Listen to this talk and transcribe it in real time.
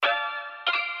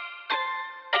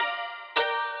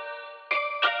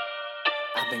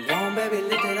Been gone, baby,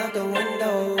 lift it out the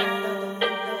window.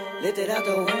 Lift it out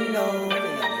the window.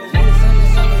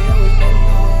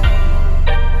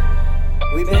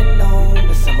 We been known.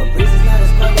 The summer breeze is not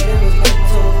as cold, but it was meant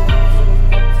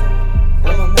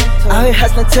to. Out here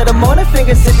hustling till the morning,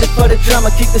 fingers itching for the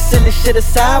drama. Keep the silly shit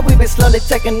aside. We been slowly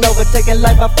taking over, taking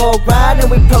life out for a ride,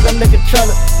 and we program the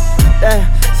controller.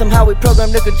 Somehow we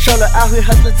program the controller. Out here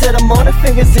hustling till the morning,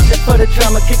 fingers itching for the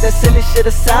drama. Keep that silly shit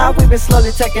aside. We been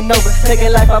slowly taking over,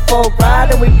 taking life out for a ride,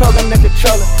 and we program the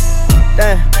controller.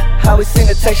 How we sing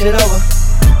it, take shit over.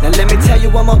 Now let me tell you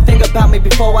one more thing about me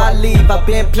before I leave. I've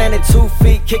been planted 2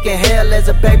 feet, kicking hell as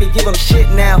a baby, give them shit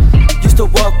now. Used to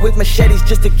walk with machetes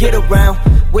just to get around.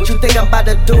 What you think I'm about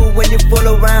to do when you fool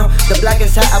around? The black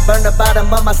is hot, I burned the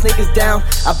bottom of my sneakers down.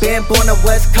 I've been born on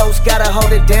West Coast, gotta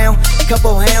hold it down.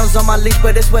 Couple hands on my leash,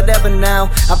 but it's whatever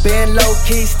now. I've been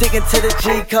low-key, sticking to the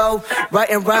G-code.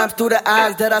 Writing rhymes through the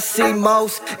eyes that I see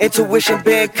most. Intuition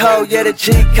been cold, yeah, the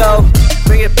G-code.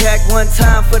 Bring it back one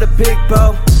time for the big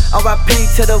bro. R.I.P.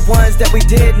 to the ones that we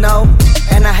did know.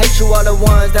 And I hate you all the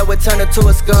ones that would turn into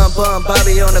a scum bum.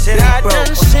 Bobby on the beat, bro. I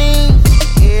done seen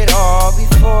it all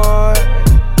before,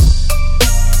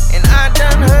 and I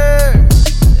done heard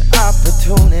the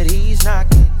opportunities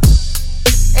knocking.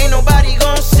 Ain't nobody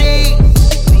gon' see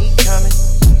me coming,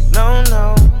 no,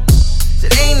 no.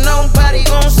 Said ain't nobody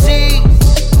gon' see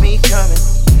me coming,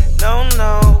 no,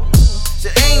 no.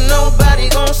 Said ain't nobody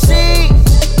gon' see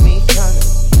me coming,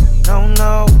 no,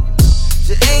 no.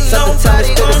 Sometimes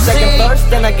to the second verse,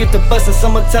 then I get to bustin'.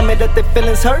 Someone tell me that their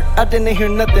feelings hurt. I didn't hear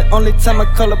nothing. Only time I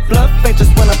call a bluff ain't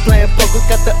just when I'm playing poker.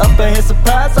 Got the upper hand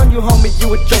surprise on you, homie.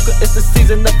 You a joker. It's the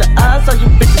season of the eyes. All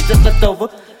you bitches just left over.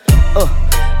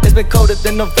 It's been colder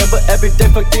than November. Every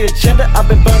day fuck the agenda. I've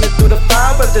been burning through the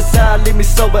fire, but desire leave me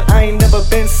sober. I ain't never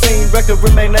been seen. Record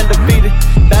remain undefeated.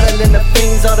 Battling the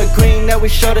fiends, all the green that we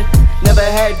showed it. Never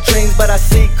had dreams, but I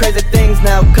see crazy things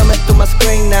now. Coming through my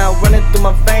screen now, running through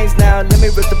my veins now. Let me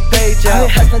rip the page out. I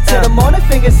hustling till the morning,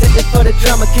 fingers itching for the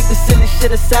drama. Keep the silly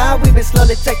shit aside. We been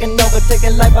slowly taking over,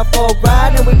 taking life out for a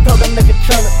ride, and we program the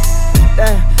controller.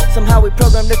 Somehow we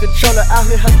program the controller. Out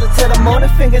here hustling till the morning,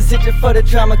 fingers itching for the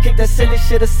drama. Kick that silly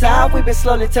shit aside. We been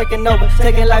slowly taking over,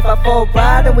 taking life out for a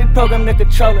ride, and we program the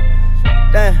controller.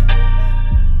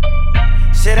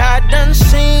 Said I done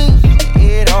seen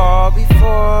it all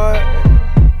before,